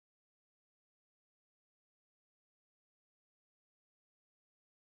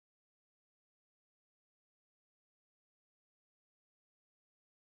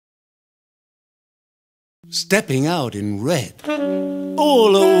stepping out in red,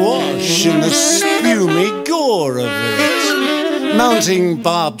 all awash in the spumy gore of it, mounting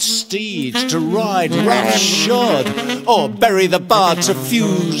barbed steeds to ride roughshod, or bury the bard to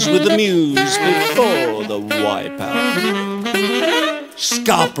fuse with the muse before the wipeout,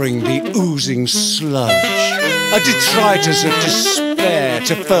 scarpering the oozing sludge, a detritus of despair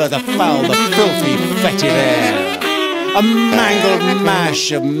to further foul the filthy fetid air, a mangled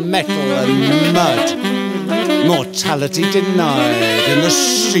mash of metal and mud, mortality denied in the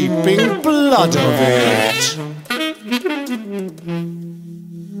seeping blood of it.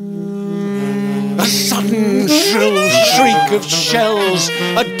 A sudden shrill shriek of shells,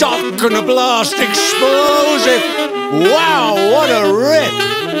 a duck and a blast explosive. Wow, what a rip!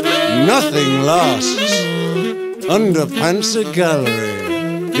 Nothing lasts. Underpants a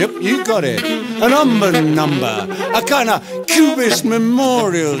gallery. Yep, you got it. An umber number, a kind of cubist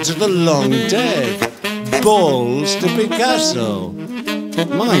memorial to the long dead. Balls to Picasso.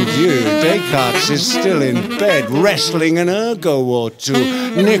 Mind you, Descartes is still in bed, wrestling an ergo or two,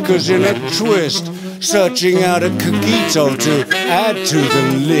 knickers in a twist, searching out a cogito to add to the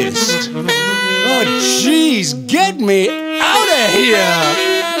list. Oh, jeez, get me out of here!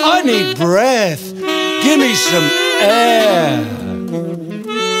 I need breath. Give me some air.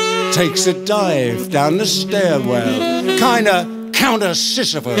 Takes a dive down the stairwell, kinda counter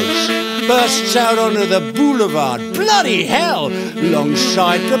Sisyphus, bursts out onto the boulevard, bloody hell,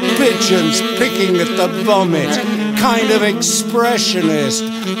 alongside the pigeons picking at the vomit, kind of expressionist,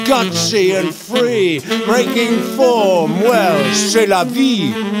 gutsy and free, breaking form, well, c'est la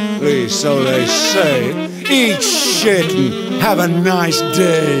vie, so they say. Eat shit and have a nice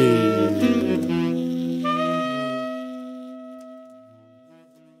day.